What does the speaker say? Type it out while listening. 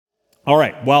All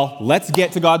right, well, let's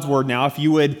get to God's Word now. If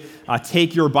you would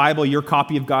take your Bible, your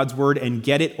copy of God's Word, and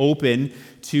get it open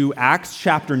to Acts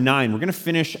chapter 9. We're going to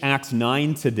finish Acts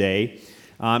 9 today.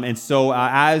 And so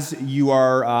as you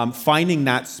are finding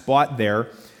that spot there,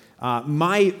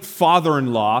 my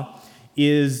father-in-law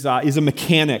is a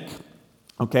mechanic,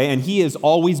 okay? And he has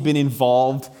always been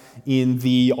involved in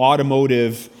the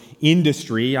automotive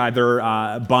industry, either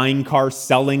buying cars,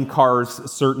 selling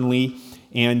cars, certainly,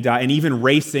 and even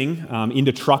racing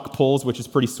into truck pulls, which is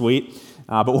pretty sweet.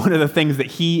 But one of the things that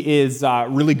he is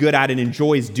really good at and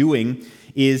enjoys doing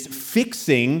is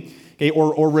fixing, okay,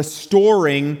 or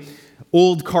restoring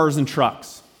old cars and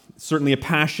trucks. Certainly a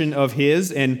passion of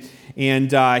his, and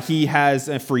he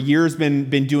has for years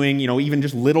been doing, even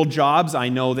just little jobs. I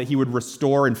know that he would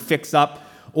restore and fix up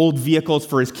old vehicles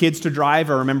for his kids to drive.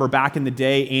 I remember back in the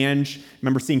day, Ange, I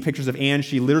remember seeing pictures of Ange.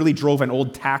 She literally drove an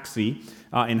old taxi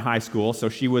in high school, so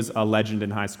she was a legend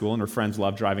in high school, and her friends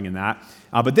loved driving in that.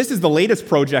 But this is the latest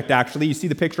project, actually. You see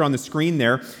the picture on the screen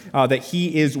there that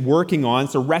he is working on.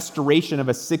 It's a restoration of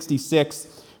a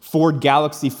 66 Ford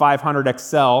Galaxie 500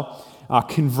 XL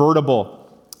convertible.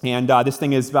 And this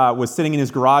thing was sitting in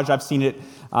his garage. I've seen it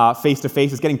face to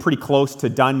face. It's getting pretty close to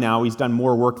done now. He's done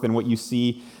more work than what you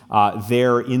see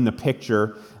there in the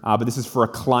picture. But this is for a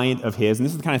client of his. And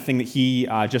this is the kind of thing that he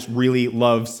just really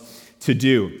loves to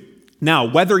do. Now,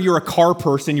 whether you're a car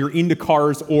person, you're into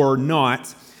cars or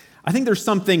not, I think there's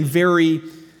something very,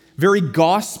 very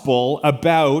gospel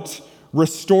about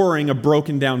restoring a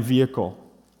broken down vehicle.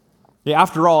 Yeah,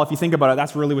 after all, if you think about it,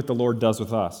 that's really what the Lord does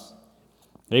with us.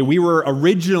 Okay, we were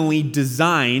originally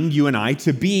designed, you and I,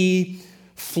 to be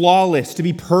flawless, to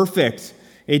be perfect,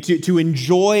 to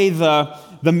enjoy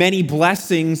the many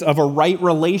blessings of a right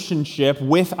relationship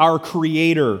with our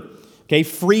Creator, okay,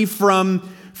 free from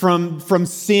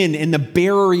sin and the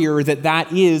barrier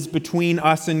that is between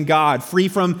us and God, free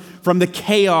from the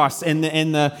chaos and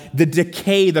the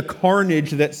decay, the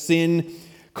carnage that sin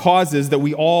causes that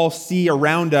we all see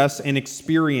around us and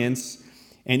experience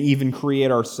and even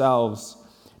create ourselves.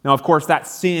 Now, of course, that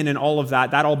sin and all of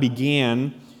that all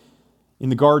began in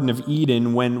the Garden of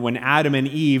Eden when Adam and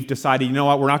Eve decided, you know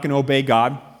what, we're not going to obey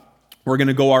God. We're going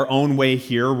to go our own way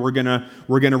here. We're going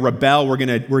to rebel. We're going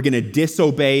to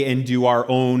disobey and do our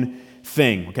own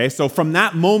thing. Okay? So from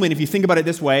that moment, if you think about it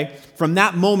this way, from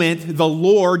that moment, the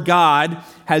Lord God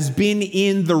has been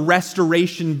in the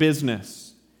restoration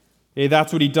business. Okay?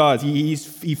 That's what he does. He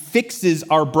fixes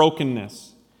our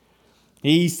brokenness.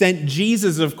 He sent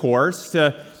Jesus, of course,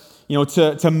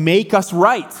 to make us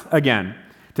right again,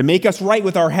 to make us right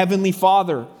with our Heavenly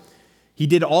Father. He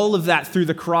did all of that through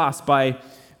the cross by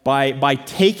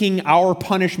taking our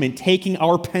punishment, taking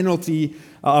our penalty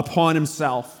upon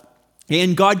himself.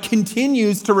 And God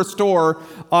continues to restore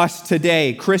us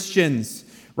today, Christians,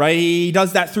 right? He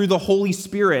does that through the Holy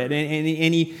Spirit,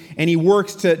 and he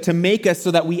works to make us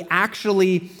so that we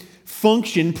actually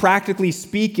function, practically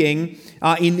speaking,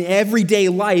 in everyday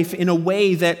life in a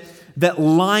way that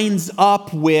lines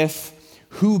up with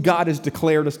who God has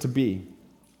declared us to be.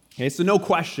 Okay, so no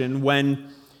question, when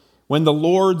the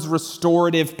Lord's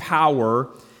restorative power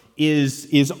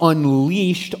is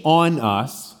unleashed on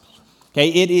us, okay,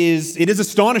 it is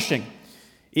astonishing.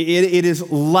 It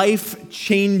is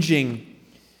life-changing.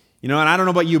 And I don't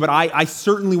know about you, but I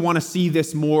certainly want to see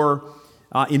this more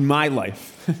in my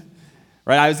life.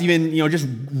 Right? I was even, just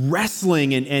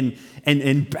wrestling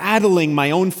and battling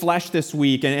my own flesh this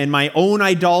week and my own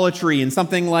idolatry and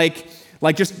something like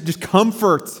just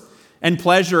comfort and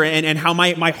pleasure and how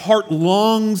my heart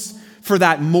longs for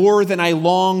that more than I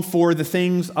long for the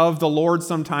things of the Lord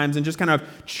sometimes, and just kind of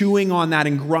chewing on that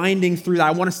and grinding through that.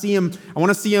 I want to see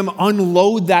him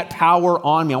unload that power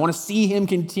on me. I want to see him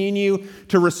continue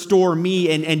to restore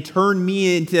me and turn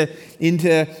me into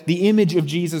the image of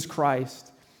Jesus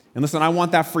Christ. And listen, I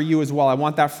want that for you as well. I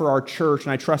want that for our church,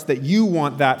 and I trust that you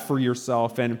want that for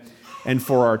yourself and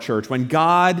for our church. When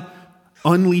God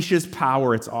unleashes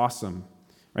power, it's awesome,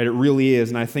 right? It really is,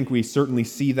 and I think we certainly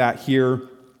see that here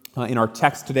in our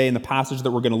text today, in the passage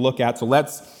that we're going to look at. So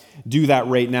let's do that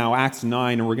right now, Acts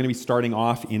 9, and we're going to be starting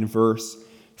off in verse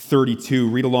 32.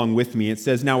 Read along with me. It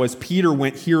says, "Now as Peter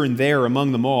went here and there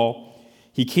among them all,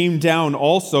 he came down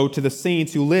also to the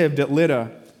saints who lived at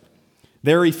Lydda.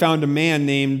 There he found a man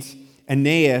named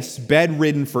Aeneas,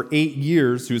 bedridden for 8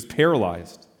 years, who was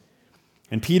paralyzed.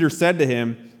 And Peter said to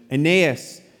him,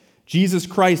 'Aeneas, Jesus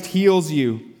Christ heals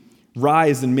you.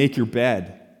 Rise and make your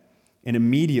bed.' And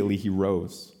immediately he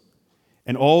rose.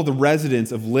 And all the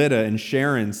residents of Lydda and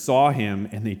Sharon saw him,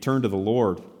 and they turned to the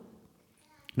Lord.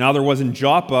 Now there was in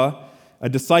Joppa a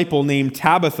disciple named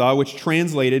Tabitha, which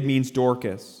translated means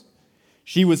Dorcas.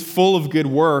 She was full of good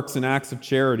works and acts of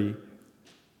charity.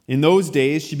 In those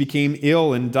days she became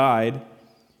ill and died,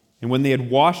 and when they had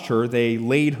washed her, they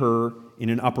laid her in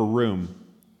an upper room.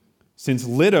 Since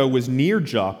Lydda was near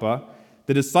Joppa,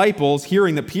 the disciples,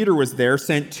 hearing that Peter was there,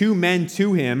 sent 2 men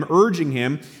to him, urging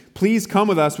him, "Please come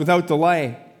with us without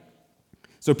delay."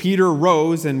 So Peter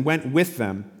rose and went with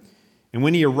them. And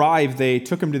when he arrived, they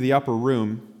took him to the upper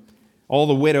room. All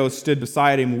the widows stood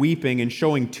beside him, weeping and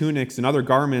showing tunics and other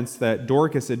garments that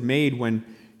Dorcas had made when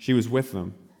she was with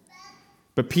them.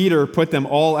 But Peter put them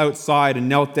all outside and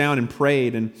knelt down and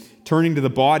prayed. And turning to the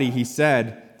body, he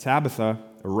said, "Tabitha,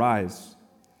 arise."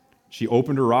 She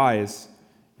opened her eyes,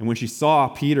 and when she saw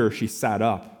Peter, she sat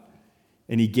up.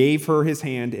 And he gave her his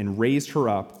hand and raised her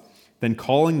up. Then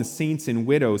calling the saints and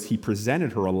widows, he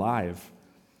presented her alive.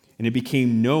 And it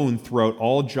became known throughout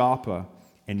all Joppa,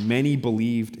 and many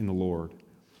believed in the Lord.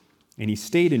 And he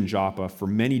stayed in Joppa for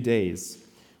many days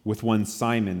with one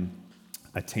Simon,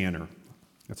 a tanner.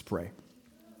 Let's pray.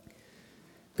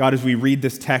 God, as we read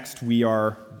this text, we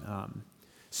are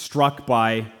struck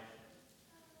by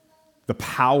the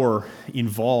power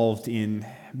involved in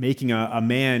making a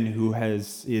man who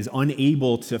is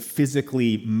unable to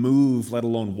physically move, let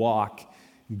alone walk,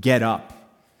 get up.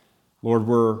 Lord,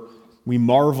 we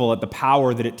marvel at the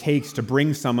power that it takes to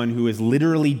bring someone who is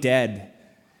literally dead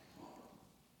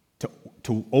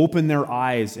to open their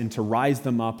eyes and to rise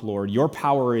them up, Lord. Your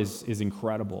power is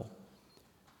incredible.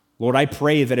 Lord, I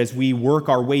pray that as we work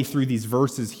our way through these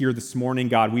verses here this morning,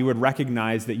 God, we would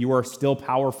recognize that you are still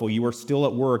powerful. You are still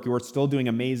at work. You are still doing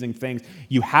amazing things.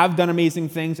 You have done amazing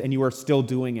things, and you are still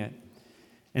doing it.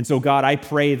 And so, God, I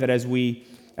pray that as we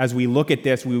look at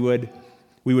this, we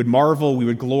would marvel, we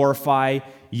would glorify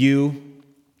you.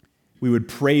 We would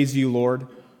praise you, Lord.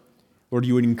 Lord,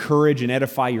 you would encourage and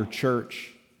edify your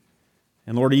church.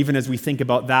 And Lord, even as we think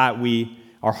about that,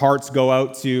 our hearts go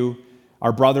out to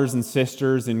our brothers and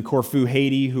sisters in Corfu,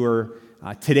 Haiti, who are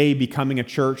today becoming a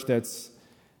church that's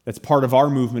part of our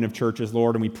movement of churches,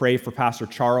 Lord. And we pray for Pastor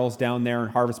Charles down there in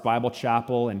Harvest Bible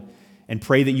Chapel and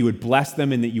pray that you would bless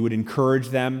them and that you would encourage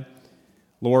them,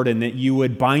 Lord, and that you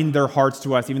would bind their hearts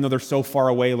to us, even though they're so far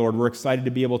away, Lord. We're excited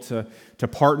to be able to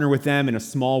partner with them in a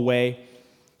small way.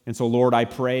 And so, Lord, I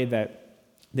pray that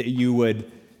you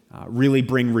would really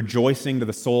bring rejoicing to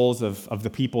the souls of the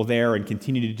people there and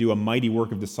continue to do a mighty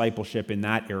work of discipleship in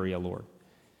that area, Lord.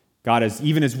 God,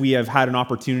 even as we have had an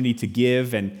opportunity to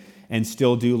give and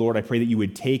still do, Lord, I pray that you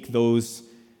would take those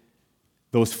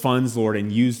funds, Lord, and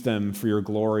use them for your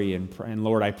glory. And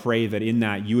Lord, I pray that in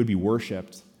that you would be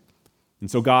worshiped.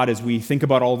 And so, God, as we think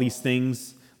about all these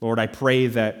things, Lord, I pray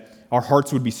that our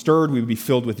hearts would be stirred, we would be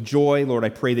filled with joy. Lord, I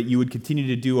pray that you would continue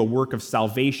to do a work of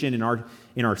salvation in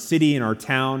our city, in our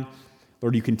town.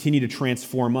 Lord, you continue to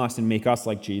transform us and make us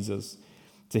like Jesus.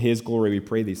 To his glory we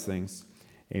pray these things.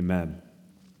 Amen.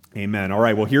 Amen. All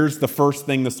right, well, here's the first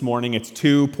thing this morning. It's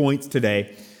 2 points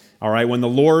today. All right, when the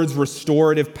Lord's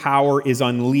restorative power is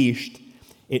unleashed,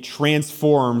 it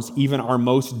transforms even our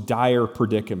most dire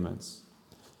predicaments.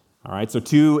 All right, so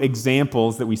 2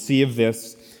 examples that we see of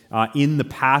this in the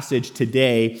passage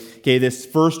today. Okay, this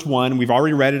first one, we've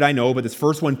already read it, I know, but this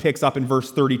first one picks up in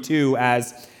verse 32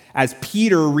 as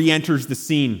Peter re-enters the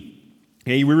scene.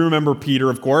 Okay, we remember Peter,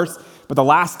 of course, but the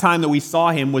last time that we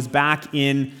saw him was back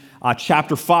in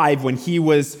chapter 5 when he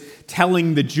was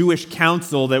telling the Jewish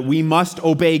council that we must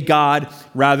obey God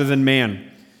rather than man.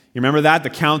 You remember that? The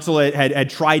council had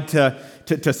tried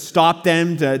to stop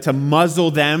them, to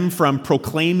muzzle them from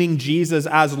proclaiming Jesus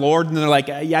as Lord, and they're like,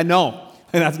 yeah, no.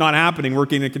 And that's not happening. We're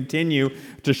going to continue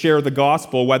to share the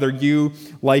gospel, whether you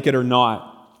like it or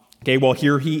not. Okay, well,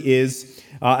 here he is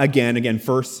again,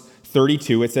 verse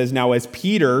 32. It says, "Now as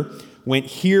Peter went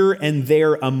here and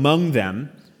there among them,"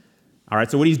 all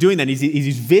right, so what he's doing then,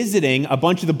 he's visiting a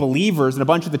bunch of the believers and a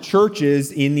bunch of the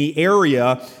churches in the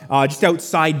area just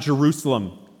outside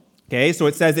Jerusalem. Okay, so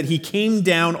it says that he came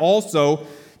down also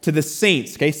to the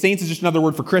saints. Okay, saints is just another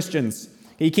word for Christians.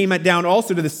 Okay, he came down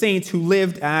also to the saints who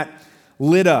lived at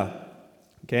Lydda.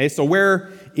 Okay, so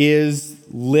where is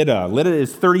Lydda? Lydda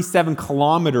is 37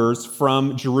 kilometers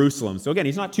from Jerusalem. So again,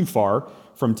 he's not too far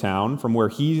from town, from where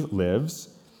he lives.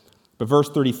 But verse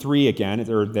 33 again,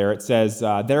 it says,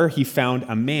 there he found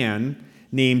a man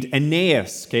named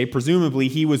Aeneas. Okay, presumably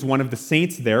he was one of the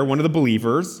saints there, one of the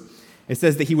believers. It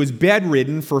says that he was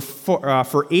bedridden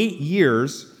for 8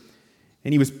 years,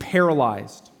 and he was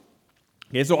paralyzed.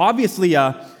 Okay, so obviously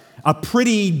a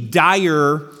pretty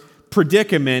dire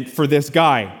predicament for this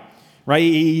guy, right?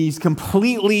 He's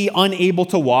completely unable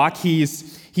to walk.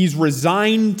 He's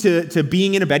resigned to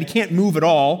being in a bed. He can't move at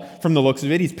all from the looks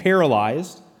of it. He's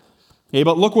paralyzed. Okay,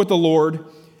 but look what the Lord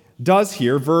does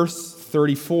here. Verse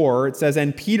 34, it says,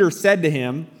 "And Peter said to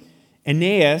him,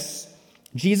 'Aeneas,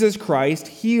 Jesus Christ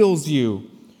heals you.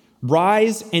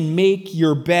 Rise and make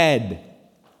your bed.'"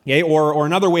 Okay, or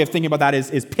another way of thinking about that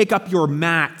is pick up your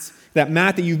mat, that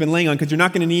mat that you've been laying on, because you're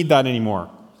not going to need that anymore.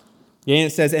 Okay,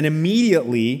 and it says, "And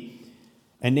immediately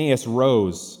Aeneas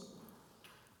rose."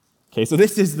 Okay, so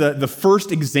this is the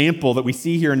first example that we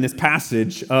see here in this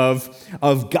passage of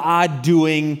God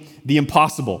doing the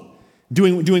impossible,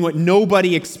 doing what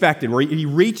nobody expected, where he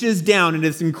reaches down into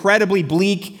this incredibly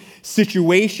bleak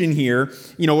situation here,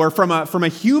 where from a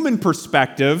human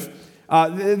perspective,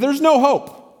 there's no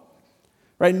hope,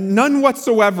 right? None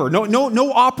whatsoever.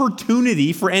 No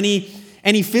opportunity for any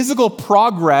physical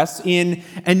progress in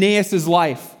Aeneas'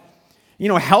 life.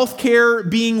 Healthcare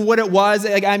being what it was,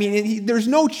 there's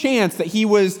no chance that he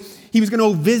was going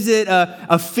to visit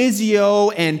a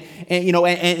physio and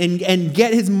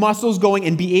get his muscles going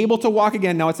and be able to walk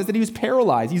again. Now it says that he was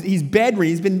paralyzed. He's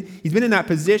bedridden. He's been in that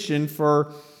position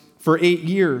for 8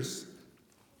 years,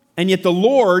 and yet the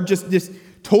Lord just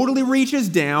totally reaches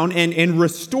down and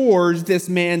restores this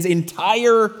man's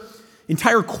entire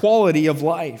quality of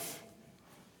life.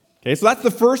 Okay, so that's the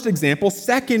first example.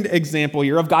 Second example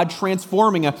here of God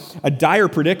transforming a dire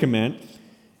predicament,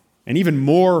 an even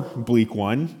more bleak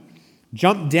one.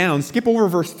 Jump down, skip over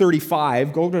verse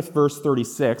 35, go to verse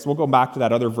 36. We'll go back to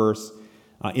that other verse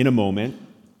in a moment.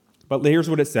 But here's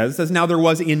what it says. It says, "Now there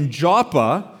was in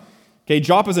Joppa," okay,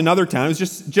 Joppa is another town. It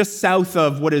was just south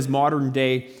of what is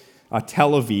modern-day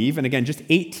Tel Aviv, and again, just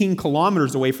 18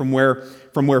 kilometers away from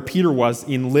where Peter was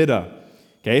in Lydda.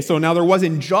 Okay, so now there was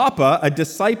in Joppa a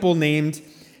disciple named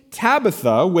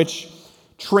Tabitha, which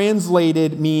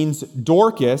translated means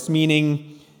Dorcas,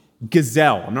 meaning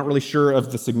gazelle. I'm not really sure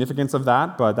of the significance of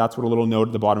that, but that's what a little note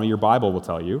at the bottom of your Bible will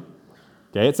tell you.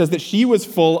 Okay, it says that she was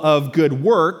full of good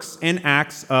works and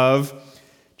acts of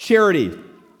charity.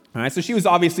 All right, so she was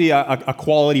obviously a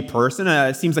quality person.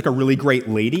 It seems like a really great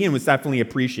lady and was definitely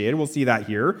appreciated. We'll see that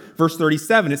here. Verse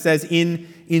 37, it says, in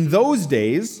those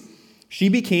days, she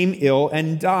became ill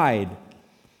and died.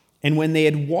 And when they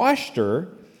had washed her,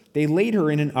 they laid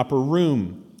her in an upper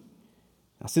room.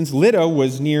 Now, since Lydda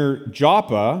was near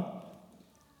Joppa,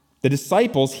 the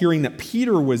disciples, hearing that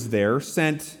Peter was there,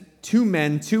 sent 2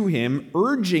 men to him,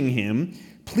 urging him,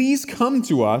 "Please come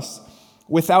to us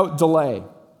without delay."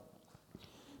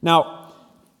 Now,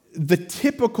 the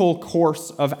typical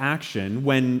course of action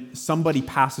when somebody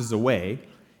passes away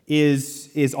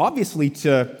is obviously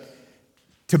to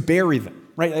bury them,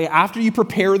 right? After you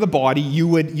prepare the body, you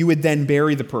would then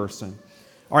bury the person.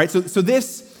 All right, so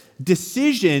this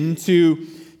decision to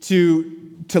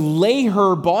lay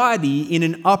her body in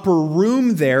an upper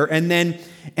room there and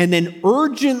then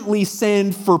urgently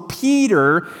send for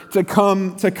Peter to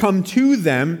come to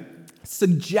them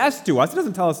suggests to us, it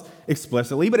doesn't tell us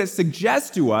explicitly, but it suggests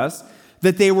to us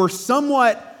that they were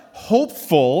somewhat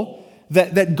hopeful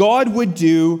that God would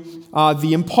do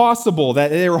the impossible, that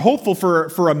they were hopeful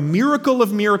for a miracle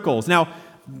of miracles. Now,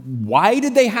 why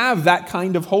did they have that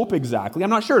kind of hope exactly? I'm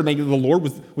not sure. Maybe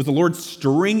was the Lord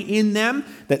stirring in them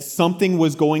that something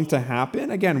was going to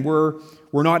happen? Again, we're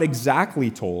not exactly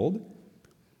told.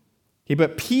 Okay,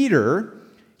 but Peter,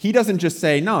 he doesn't just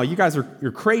say, "No, you guys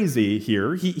you're crazy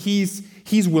here."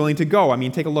 He's willing to go. I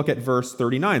mean, take a look at verse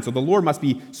 39. So the Lord must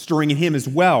be stirring in him as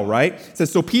well, right? It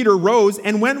says, "So Peter rose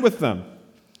and went with them.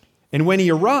 And when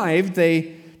he arrived,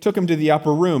 they took him to the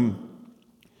upper room.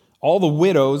 All the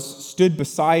widows stood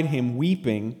beside him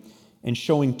weeping and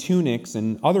showing tunics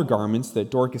and other garments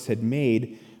that Dorcas had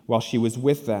made while she was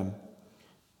with them."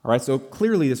 All right, so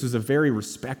clearly this was a very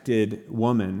respected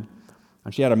woman,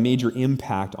 and she had a major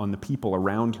impact on the people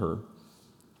around her.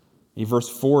 In verse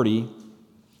 40, it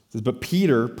says, "But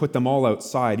Peter put them all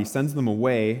outside. He sends them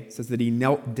away." It says that he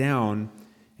knelt down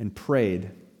and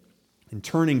prayed. And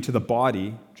turning to the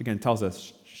body, which again tells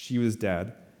us she was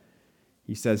dead,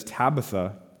 he says,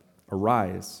 "Tabitha,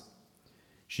 arise."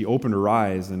 She opened her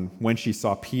eyes, and when she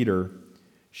saw Peter,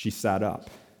 she sat up.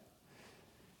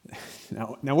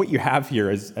 Now what you have here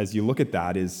as you look at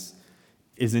that is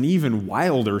an even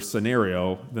wilder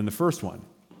scenario than the first one,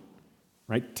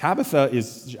 right? Tabitha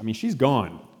she's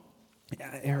gone.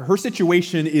 Her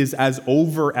situation is as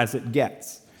over as it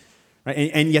gets,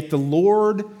 right? And yet the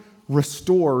Lord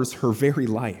restores her very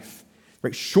life,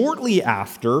 right? Shortly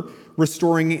after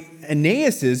restoring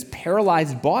Aeneas'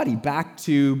 paralyzed body back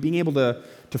to being able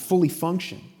to fully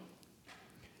function.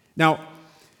 Now,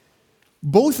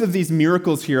 both of these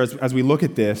miracles here, as we look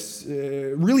at this,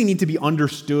 really need to be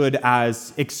understood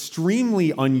as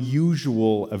extremely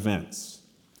unusual events,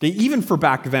 okay? Even for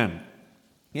back then.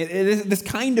 This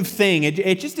kind of thing,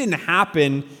 it just didn't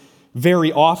happen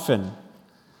very often.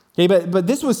 Okay, but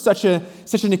this was such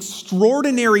an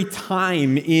extraordinary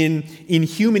time in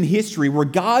human history where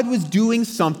God was doing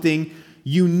something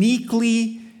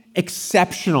uniquely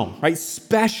exceptional, right?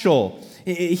 Special.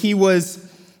 He was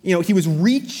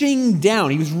reaching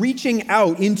down, he was reaching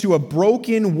out into a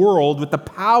broken world with the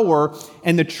power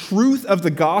and the truth of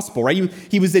the gospel, right?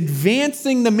 He was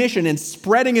advancing the mission and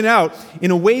spreading it out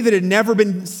in a way that had never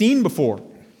been seen before,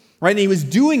 right? And he was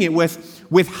doing it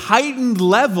with heightened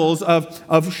levels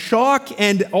of shock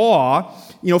and awe,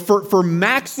 for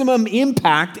maximum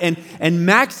impact and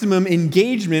maximum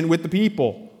engagement with the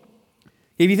people.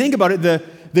 If you think about it,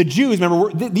 the Jews,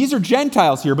 remember, these are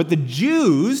Gentiles here, but the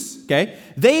Jews, okay,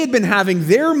 they had been having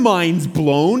their minds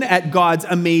blown at God's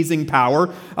amazing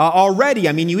power already.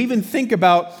 I mean, you even think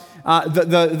about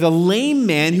the lame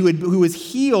man who was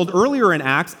healed earlier in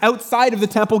Acts outside of the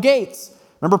temple gates.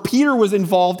 Remember, Peter was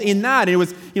involved in that. And it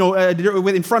was,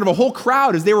 in front of a whole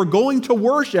crowd as they were going to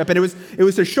worship. And it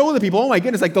was to show the people, oh my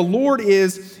goodness, like the Lord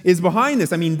is behind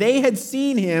this. I mean, they had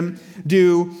seen him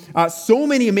do so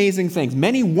many amazing things,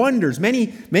 many wonders,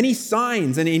 many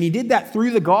signs. And he did that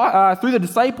through the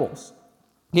disciples,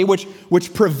 okay,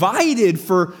 which provided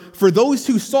for those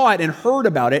who saw it and heard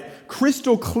about it,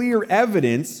 crystal clear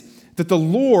evidence that the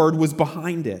Lord was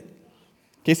behind it.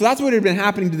 Okay, so that's what had been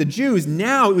happening to the Jews.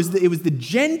 Now it was the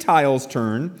Gentiles'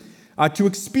 turn to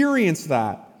experience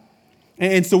that.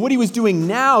 And so what he was doing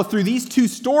now through these two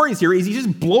stories here is he's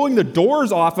just blowing the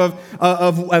doors off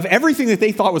of everything that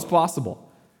they thought was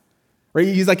possible. Right?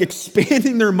 He's like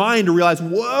expanding their mind to realize,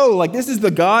 whoa, like this is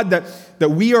the God that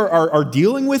we are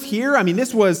dealing with here. I mean,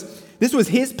 this was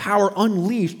his power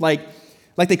unleashed like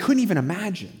they couldn't even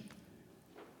imagine.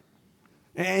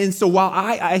 And so while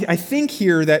I think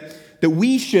here that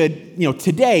we should,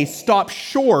 today stop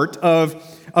short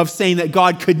of saying that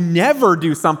God could never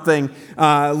do something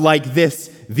like this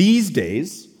these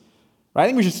days. Right? I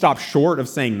think we should stop short of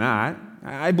saying that.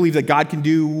 I believe that God can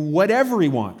do whatever he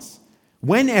wants,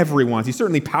 whenever he wants. He's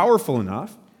certainly powerful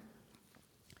enough.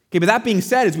 Okay, but that being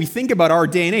said, as we think about our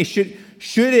day and age,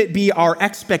 should it be our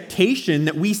expectation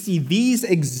that we see these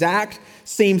exact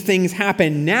same things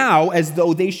happen now as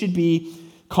though they should be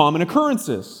common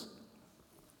occurrences?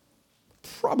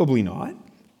 Probably not.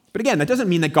 But again, that doesn't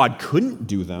mean that God couldn't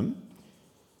do them.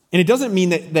 And it doesn't mean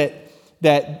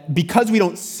that because we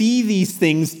don't see these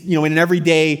things, in an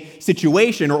everyday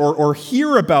situation or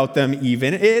hear about them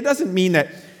even, it doesn't mean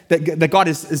that God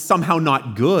is somehow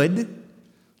not good.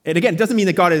 And again, it doesn't mean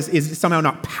that God is somehow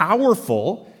not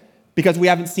powerful because we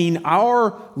haven't seen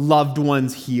our loved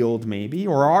ones healed maybe,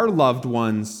 or our loved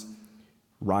ones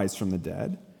rise from the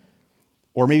dead.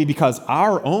 Or maybe because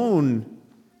our own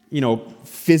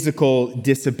physical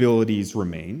disabilities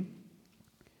remain.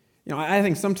 I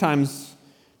think sometimes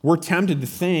we're tempted to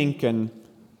think and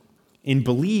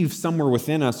believe somewhere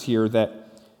within us here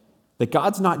that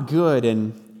God's not good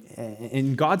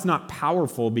and God's not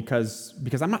powerful because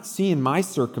I'm not seeing my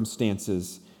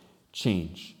circumstances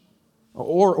change.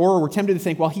 Or we're tempted to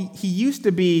think, well, he used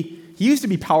to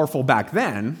be powerful back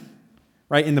then,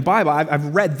 right? In the Bible,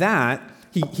 I've read that.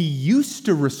 He used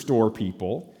to restore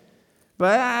people.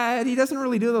 But he doesn't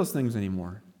really do those things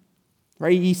anymore,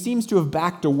 right? He seems to have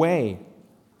backed away.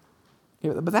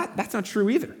 But that's not true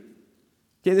either.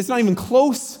 Okay, it's not even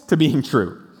close to being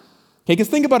true. Okay, because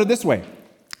think about it this way.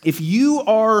 If you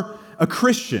are a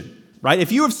Christian, right?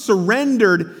 If you have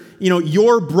surrendered,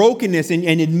 your brokenness and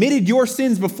admitted your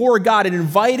sins before God and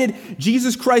invited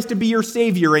Jesus Christ to be your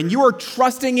Savior, and you are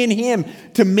trusting in him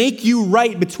to make you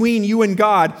right between you and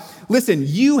God, listen,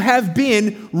 you have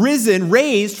been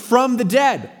raised from the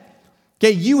dead.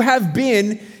 Okay, you have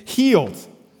been healed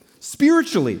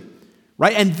spiritually,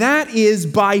 right? And that is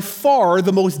by far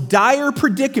the most dire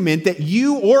predicament that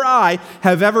you or I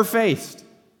have ever faced.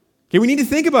 Okay, we need to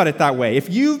think about it that way. If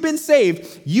you've been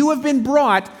saved, you have been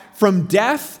brought from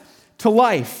death to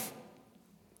life.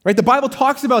 Right? The Bible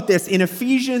talks about this in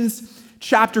Ephesians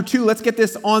chapter 2. Let's get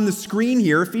this on the screen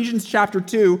here. Ephesians chapter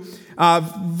 2,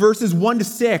 verses 1 to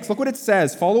 6. Look what it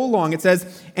says. Follow along. It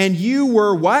says, and you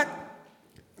were what?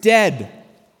 Dead.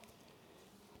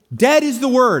 Dead is the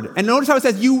word. And notice how it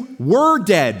says you were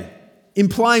dead,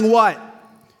 implying what?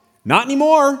 Not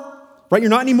anymore. Right?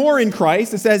 You're not anymore in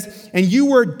Christ. It says, and you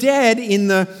were dead in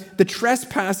the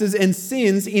trespasses and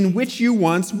sins in which you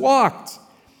once walked,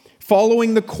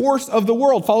 following the course of the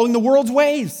world, following the world's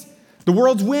ways, the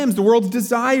world's whims, the world's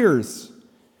desires.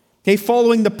 Okay,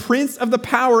 following the prince of the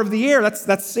power of the air.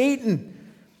 That's Satan.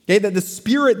 Okay, that the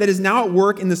spirit that is now at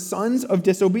work in the sons of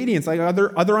disobedience, like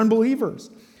other unbelievers,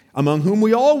 among whom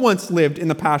we all once lived in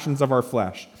the passions of our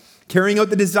flesh, carrying out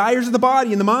the desires of the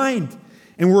body and the mind,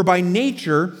 and were by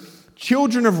nature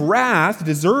children of wrath,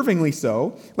 deservingly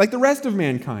so, like the rest of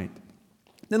mankind.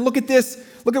 Then look at this.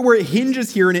 Look at where it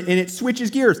hinges here and it switches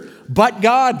gears. But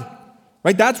God,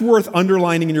 right? That's worth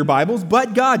underlining in your Bibles.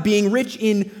 But God, being rich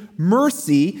in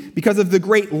mercy because of the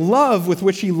great love with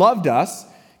which he loved us.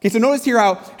 Okay, so notice here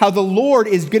how the Lord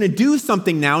is going to do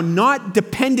something now, not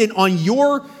dependent on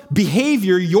your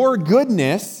behavior, your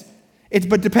goodness,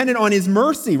 but dependent on his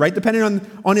mercy, right? Dependent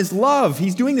on his love.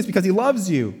 He's doing this because he loves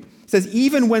you. It says,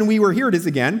 even when we were, here it is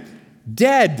again,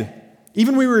 dead.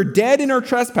 Even when we were dead in our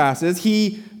trespasses,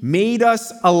 he made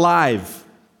us alive.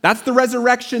 That's the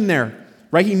resurrection there,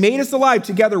 right? He made us alive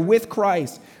together with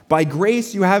Christ. By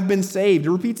grace you have been saved.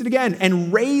 It repeats it again.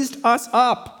 And raised us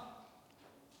up.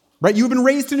 Right? You have been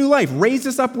raised to new life. Raised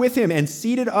us up with him and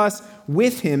seated us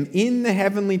with him in the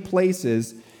heavenly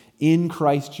places in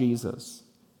Christ Jesus.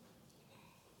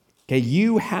 Okay,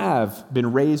 you have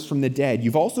been raised from the dead.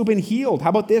 You've also been healed. How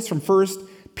about this from 1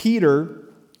 Peter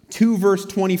 2 verse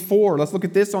 24. Let's look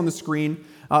at this on the screen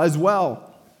as well.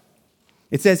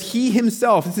 It says, he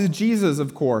himself, this is Jesus,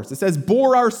 of course. It says,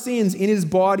 bore our sins in his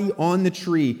body on the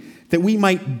tree, that we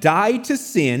might die to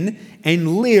sin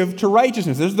and live to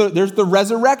righteousness. There's the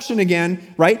resurrection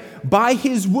again, right? By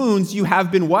his wounds you have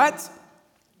been what?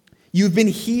 You've been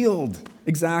healed.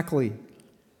 Exactly.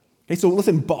 Okay, so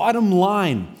listen, bottom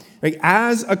line, right?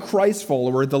 As a Christ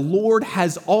follower, the Lord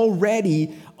has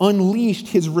already unleashed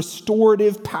his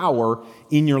restorative power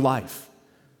in your life.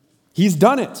 He's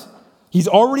done it. He's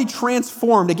already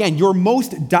transformed, again, your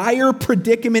most dire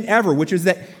predicament ever, which is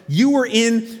that you were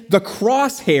in the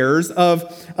crosshairs of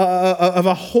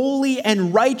a holy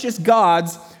and righteous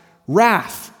God's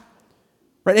wrath.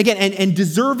 Right? Again, and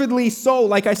deservedly so,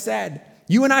 like I said.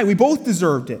 You and I, we both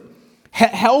deserved it.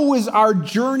 Hell was our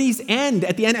journey's end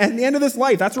at the end of this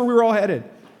life. That's where we were all headed.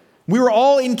 We were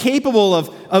all incapable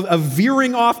of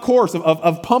veering off course,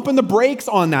 of pumping the brakes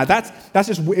on that. That's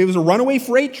just, it was a runaway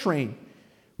freight train.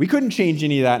 We couldn't change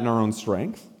any of that in our own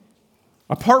strength.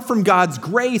 Apart from God's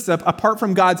grace, apart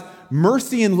from God's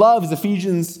mercy and love, as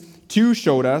Ephesians 2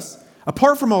 showed us,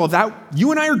 apart from all of that, you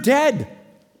and I are dead.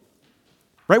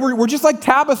 Right? We're just like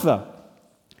Tabitha.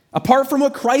 Apart from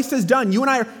what Christ has done, you and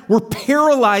I we're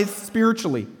paralyzed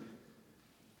spiritually.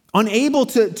 Unable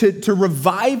to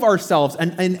revive ourselves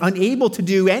and unable to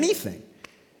do anything.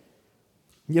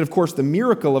 Yet, of course, the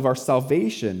miracle of our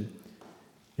salvation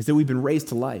is that we've been raised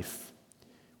to life.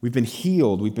 We've been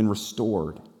healed. We've been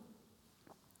restored.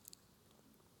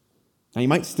 Now, you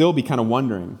might still be kind of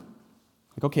wondering,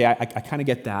 like, okay, I kind of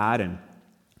get that, and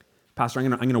Pastor, I'm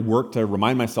going to work to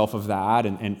remind myself of that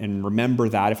and remember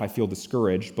that if I feel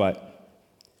discouraged, but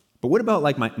what about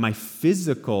like my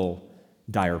physical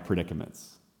dire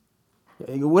predicaments?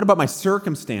 What about my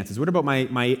circumstances? What about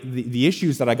the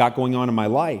issues that I got going on in my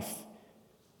life?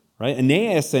 Right?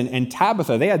 Aeneas and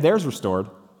Tabitha, they had theirs restored.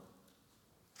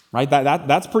 Right?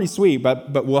 That's pretty sweet,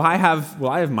 but will I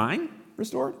have mine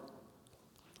restored?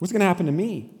 What's going to happen to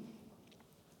me?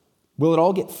 Will it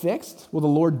all get fixed? Will the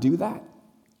Lord do that?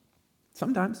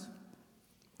 Sometimes.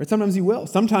 Right? Sometimes he will.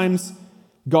 Sometimes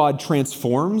God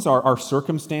transforms our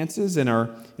circumstances and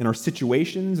our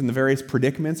situations and the various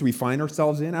predicaments we find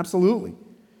ourselves in. Absolutely.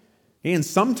 And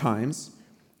sometimes,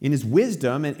 in his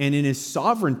wisdom and in his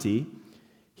sovereignty,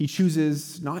 he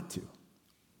chooses not to.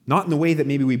 Not in the way that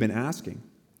maybe we've been asking.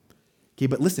 Okay,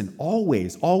 but listen,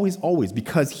 always, always, always,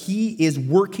 because he is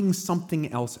working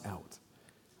something else out.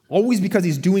 Always because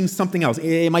he's doing something else.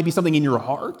 It might be something in your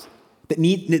heart that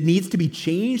needs to be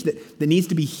changed, that needs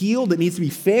to be healed, that needs to be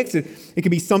fixed. It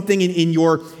could be something in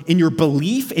your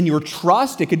belief, in your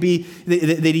trust. It could be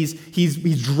that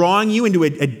he's drawing you into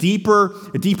a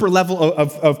deeper level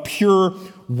of pure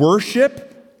worship.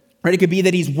 Right? It could be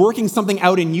that he's working something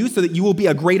out in you so that you will be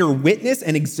a greater witness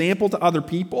and example to other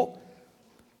people.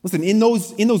 Listen, in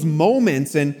those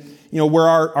moments, and where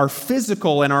our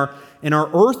physical and our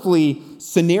earthly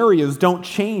scenarios don't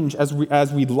change as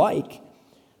we'd like,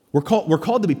 we're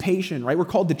called to be patient, right? We're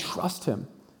called to trust him.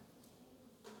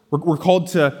 We're called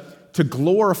to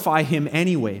glorify him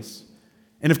anyways,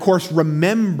 and of course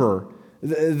remember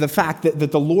the fact that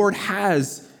the Lord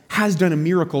has done a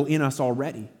miracle in us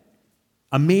already,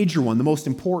 a major one, the most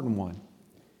important one.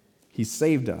 He's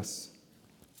saved us.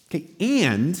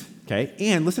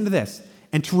 And listen to this,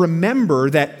 and to remember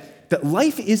that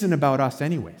life isn't about us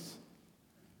anyways.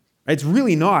 It's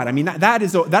really not. I mean, that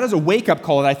is a wake-up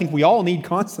call that I think we all need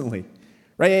constantly.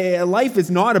 Right? Life is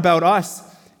not about us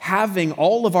having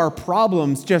all of our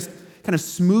problems just kind of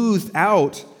smoothed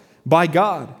out by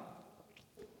God.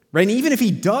 right? And even if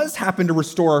he does happen to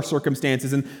restore our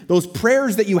circumstances and those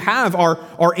prayers that you have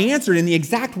are answered in the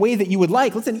exact way that you would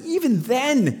like, listen, even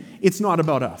then, it's not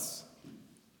about us.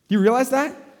 Do you realize that?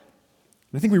 And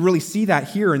I think we really see that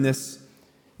here in this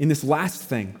last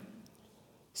thing.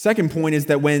 Second point is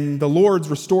that when the Lord's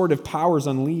restorative power is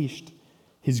unleashed,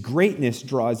 his greatness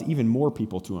draws even more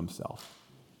people to himself.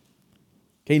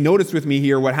 Okay, notice with me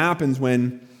here what happens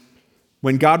when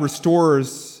God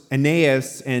restores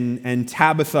Aeneas and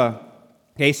Tabitha.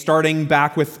 Okay, starting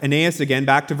back with Aeneas again,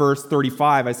 back to verse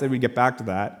 35. I said we'd get back to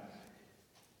that.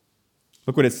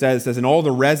 Look what it says. It says, and all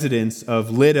the residents of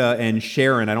Lydda and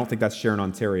Sharon, I don't think that's Sharon,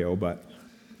 Ontario, but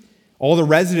all the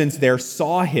residents there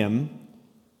saw him.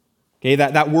 Okay,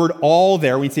 that word all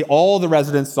there, when you say all the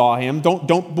residents saw him,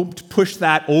 don't push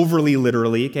that overly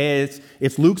literally. Okay,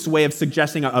 it's Luke's way of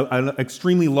suggesting an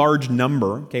extremely large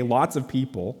number. Okay, lots of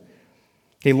people.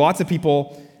 Okay, lots of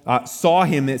people saw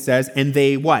him, it says, and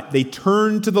they what? They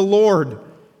turned to the Lord.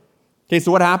 Okay,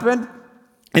 so what happened?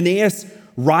 Aeneas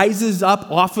rises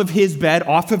up off of his bed,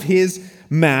 off of his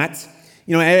mat.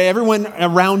 You know, everyone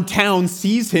around town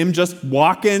sees him just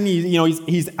walking.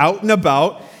 He's out and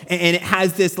about. And it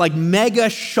has this like mega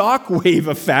shockwave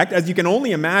effect, as you can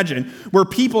only imagine, where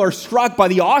people are struck by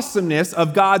the awesomeness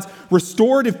of God's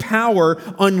restorative power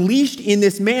unleashed in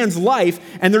this man's life.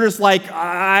 And they're just like,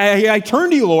 I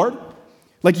turn to you, Lord.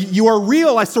 Like, you are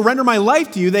real. I surrender my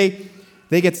life to you. They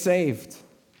get saved.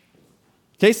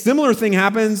 Okay, similar thing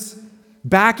happens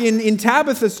back in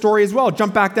Tabitha's story as well.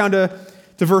 Jump back down to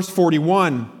verse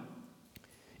 41.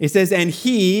 It says, and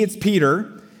he, it's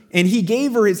Peter, and he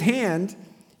gave her his hand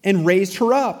and raised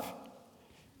her up.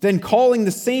 Then calling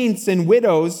the saints and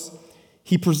widows,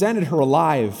 he presented her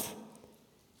alive.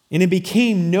 And it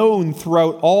became known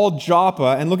throughout all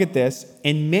Joppa, and look at this,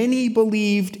 and many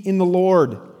believed in the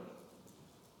Lord.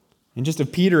 And just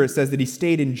of Peter, it says that he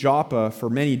stayed in Joppa for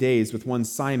many days with one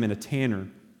Simon, a tanner,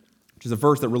 which is a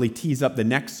verse that really tees up the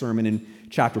next sermon in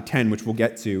chapter 10, which we'll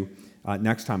get to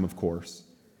next time, of course.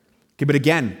 Okay, but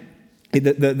again,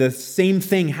 the same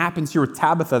thing happens here with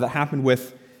Tabitha that happened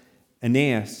with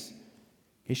Aeneas.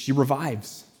 Okay, she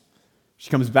revives. She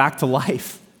comes back to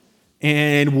life.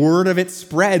 And word of it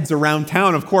spreads around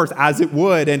town, of course, as it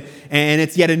would. And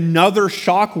it's yet another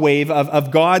shockwave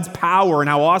of God's power and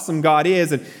how awesome God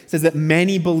is. And it says that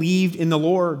many believed in the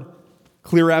Lord.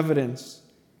 Clear evidence.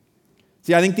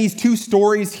 See, I think these two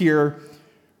stories here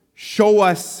show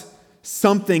us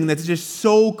something that's just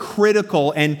so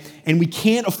critical and we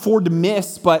can't afford to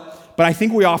miss, but I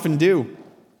think we often do.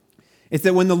 It's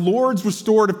that when the Lord's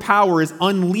restorative power is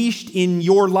unleashed in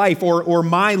your life or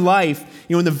my life,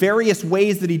 in the various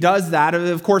ways that he does that,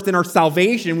 of course, in our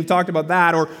salvation, we talked about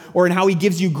that, or in how he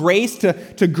gives you grace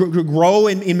to grow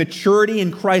in maturity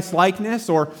in Christ's likeness,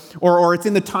 or it's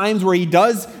in the times where he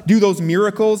does do those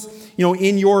miracles,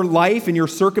 in your life, in your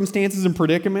circumstances and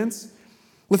predicaments.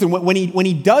 Listen, when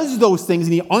he does those things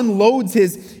and he unloads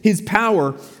his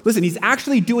power, listen, he's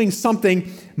actually doing something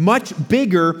much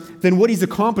bigger than what he's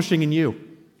accomplishing in you.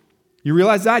 You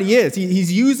realize that? He is.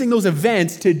 He's using those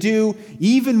events to do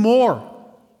even more.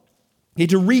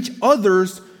 To reach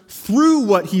others through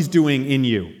what he's doing in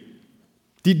you.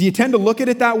 Do you tend to look at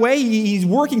it that way? He's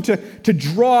working to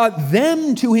draw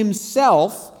them to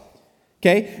himself,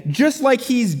 okay, just like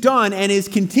he's done and is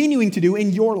continuing to do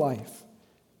in your life.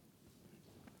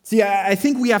 See, I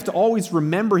think we have to always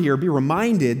remember here, be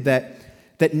reminded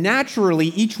that naturally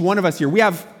each one of us here, we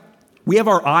have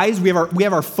our eyes, we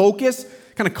have our focus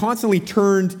kind of constantly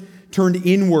turned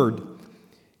inward,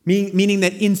 meaning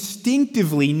that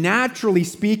instinctively, naturally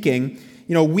speaking,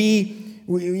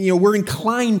 we're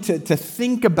inclined to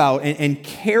think about and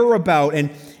care about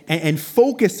and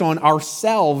focus on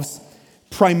ourselves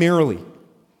primarily.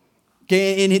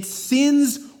 Okay, and it's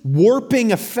sin's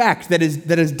warping effect that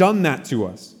has done that to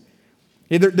us.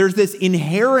 There's this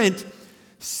inherent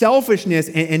selfishness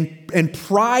and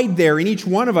pride there in each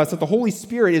one of us that the Holy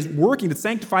Spirit is working to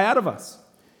sanctify out of us.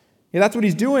 That's what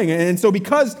he's doing. And so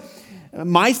because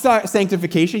my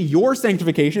sanctification, your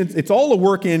sanctification, it's all a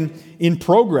work in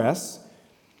progress,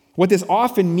 what this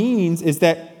often means is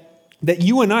that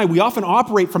you and I, we often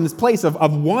operate from this place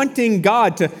of wanting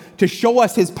God to show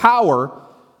us his power,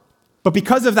 but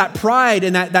because of that pride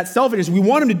and that selfishness, we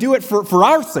want him to do it for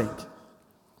our sake.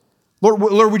 Lord,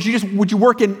 would you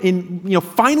work in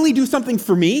finally do something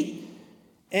for me?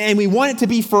 And we want it to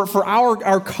be for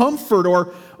our comfort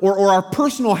or our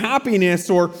personal happiness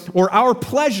or our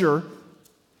pleasure.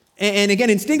 And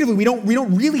again, instinctively, we don't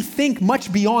really think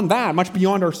much beyond that, much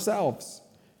beyond ourselves.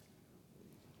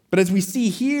 But as we see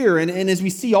here, and as we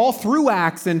see all through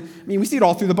Acts, and we see it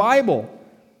all through the Bible,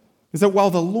 is that while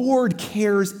the Lord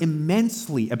cares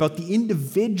immensely about the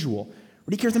individual,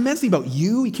 he cares immensely about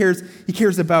you, he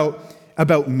cares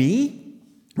about me,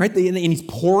 right? And he's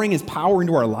pouring his power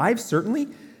into our lives, certainly.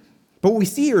 But what we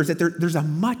see here is that there's a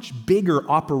much bigger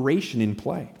operation in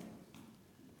play.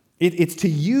 It's to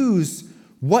use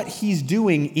what he's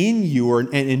doing in you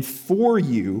and for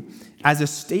you as a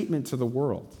statement to the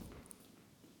world.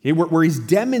 Okay? Where he's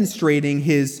demonstrating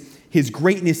his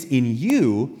greatness in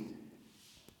you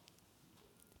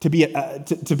to be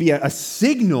a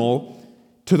signal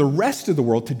to the rest of the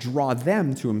world to draw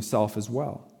them to himself as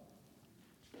well.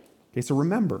 Okay, so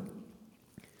remember,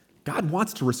 God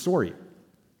wants to restore you.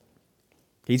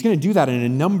 Okay, he's going to do that in a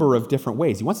number of different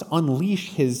ways. He wants to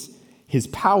unleash his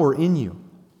power in you.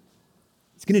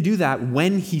 He's going to do that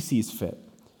when he sees fit.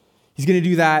 He's going to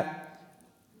do that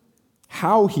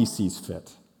how he sees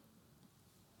fit.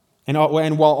 And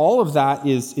while all of that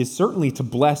is certainly to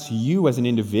bless you as an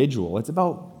individual, it's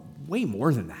about way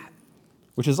more than that,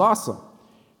 which is awesome.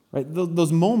 Right?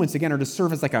 Those moments, again, are to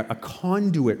serve as like a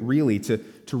conduit, really, to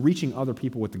reaching other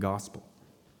people with the gospel.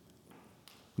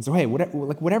 And so, hey,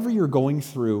 whatever you're going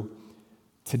through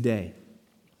today,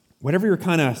 whatever you're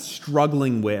kind of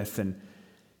struggling with, and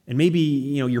maybe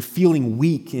you're feeling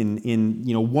weak in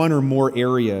one or more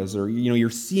areas, or you're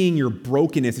seeing your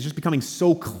brokenness, it's just becoming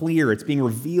so clear, it's being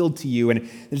revealed to you, and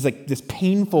there's like this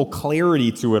painful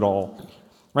clarity to it all,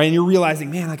 right? And you're realizing,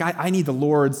 man, like I need the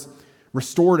Lord's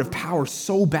restorative power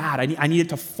so bad. I need it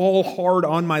to fall hard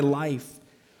on my life.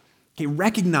 Okay,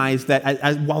 recognize that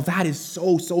while that is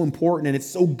so important and it's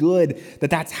so good that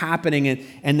that's happening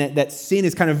and that sin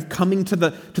is kind of coming to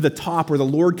the top where the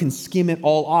Lord can skim it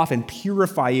all off and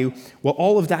purify you, well,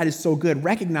 all of that is so good.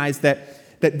 Recognize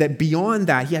that beyond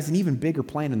that, he has an even bigger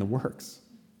plan in the works.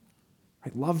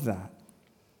 I love that.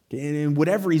 Okay, and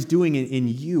whatever he's doing in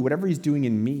you, whatever he's doing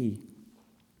in me,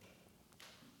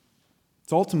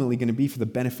 it's ultimately going to be for the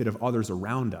benefit of others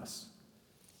around us.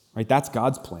 Right? That's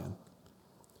God's plan.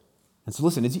 And so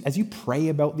listen, as you pray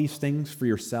about these things for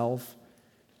yourself,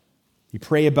 you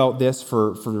pray about this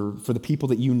for the people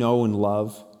that you know and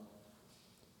love,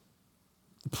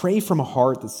 pray from a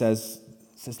heart that says,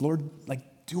 Lord, like,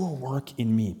 do a work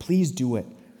in me. Please do it.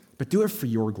 But do it for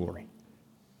your glory.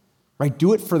 Right?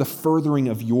 Do it for the furthering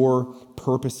of your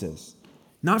purposes.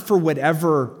 Not for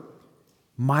whatever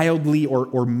mildly or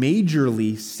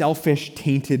majorly selfish,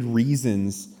 tainted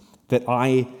reasons that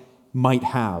I might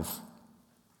have.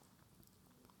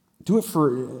 Do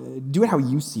it how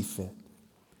you see fit.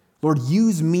 Lord,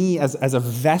 use me as a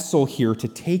vessel here to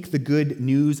take the good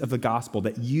news of the gospel,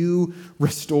 that you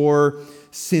restore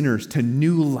sinners to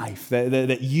new life,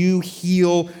 that you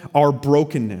heal our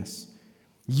brokenness.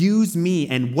 Use me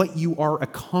and what you are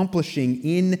accomplishing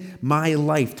in my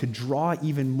life to draw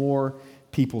even more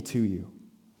people to you,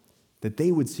 that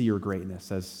they would see your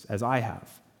greatness as I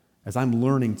have, as I'm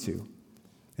learning to,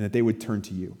 and that they would turn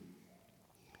to you.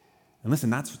 And listen,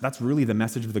 that's really the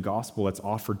message of the gospel that's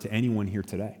offered to anyone here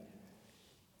today.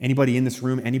 Anybody in this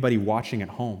room, anybody watching at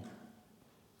home.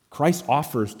 Christ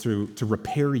offers to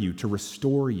repair you, to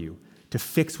restore you, to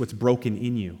fix what's broken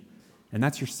in you. And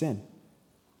that's your sin.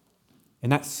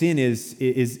 And that sin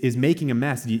is making a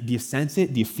mess. Do you sense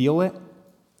it? Do you feel it?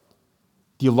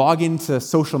 Do you log into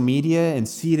social media and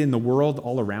see it in the world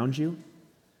all around you?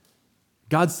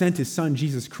 God sent his son,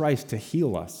 Jesus Christ, to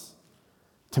heal us,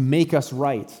 to make us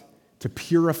right, to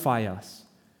purify us.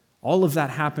 All of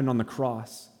that happened on the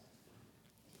cross.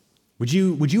 Would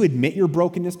you admit your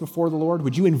brokenness before the Lord?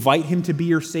 Would you invite him to be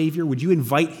your Savior? Would you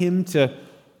invite him to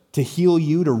heal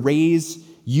you, to raise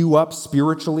you up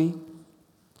spiritually?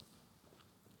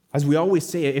 As we always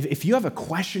say, if you have a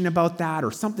question about that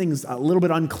or something's a little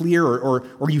bit unclear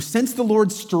or you sense the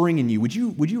Lord stirring in you, would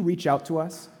you reach out to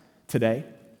us today?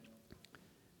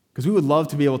 Because we would love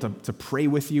to be able to pray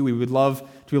with you. We would love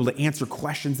to be able to answer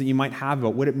questions that you might have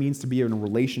about what it means to be in a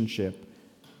relationship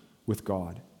with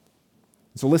God.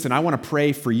 So listen, I want to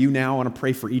pray for you now. I want to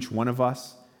pray for each one of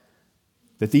us,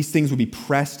 that these things would be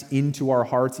pressed into our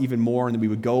hearts even more and that we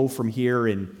would go from here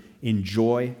in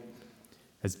joy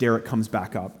as Derek comes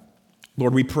back up.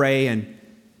 Lord, we pray and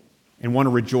want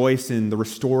to rejoice in the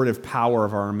restorative power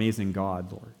of our amazing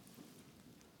God, Lord.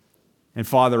 And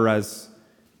Father, as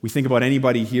we think about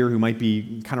anybody here who might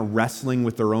be kind of wrestling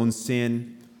with their own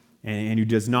sin and who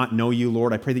does not know you,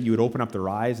 Lord, I pray that you would open up their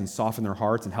eyes and soften their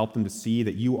hearts and help them to see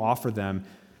that you offer them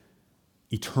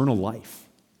eternal life.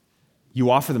 You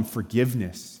offer them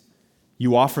forgiveness.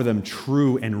 You offer them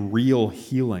true and real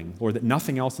healing, Lord, that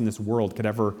nothing else in this world could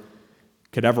ever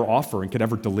offer and could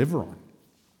ever deliver on.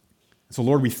 So,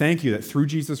 Lord, we thank you that through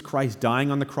Jesus Christ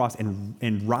dying on the cross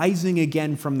and rising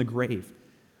again from the grave,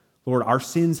 Lord, our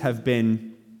sins have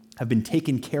been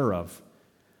taken care of.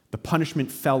 The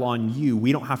punishment fell on you.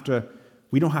 We don't have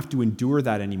to endure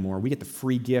that anymore. We get the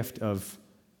free gift of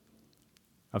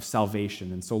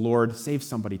salvation. And so, Lord, save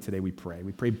somebody today, we pray.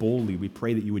 We pray boldly. We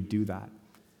pray that you would do that.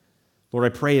 Lord,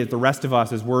 I pray that the rest of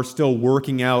us, as we're still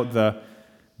working out the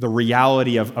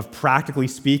reality of practically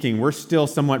speaking, we're still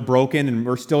somewhat broken and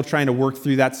we're still trying to work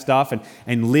through that stuff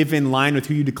and live in line with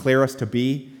who you declare us to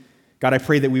be. God, I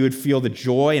pray that we would feel the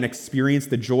joy and experience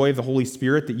the joy of the Holy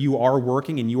Spirit, that you are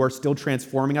working and you are still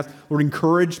transforming us. Lord,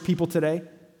 encourage people today.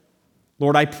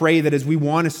 Lord, I pray that as we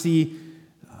want to see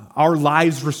our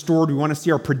lives restored, we want to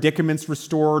see our predicaments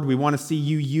restored, we want to see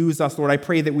you use us, Lord, I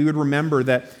pray that we would remember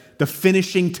that the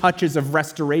finishing touches of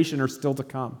restoration are still to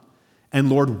come. And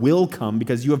Lord, will come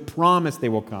because you have promised they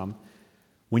will come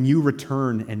when you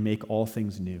return and make all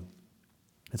things new.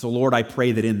 And so, Lord, I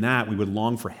pray that in that we would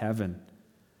long for heaven.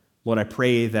 Lord, I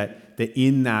pray that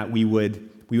in that we would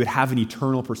have an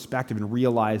eternal perspective and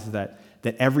realize that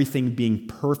everything being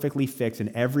perfectly fixed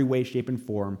in every way, shape, and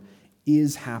form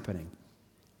is happening.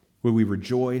 Would we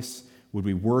rejoice? Would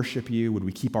we worship you? Would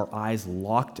we keep our eyes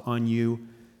locked on you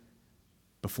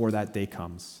before that day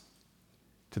comes?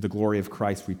 To the glory of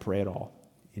Christ, we pray it all.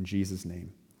 In Jesus'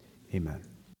 name, amen.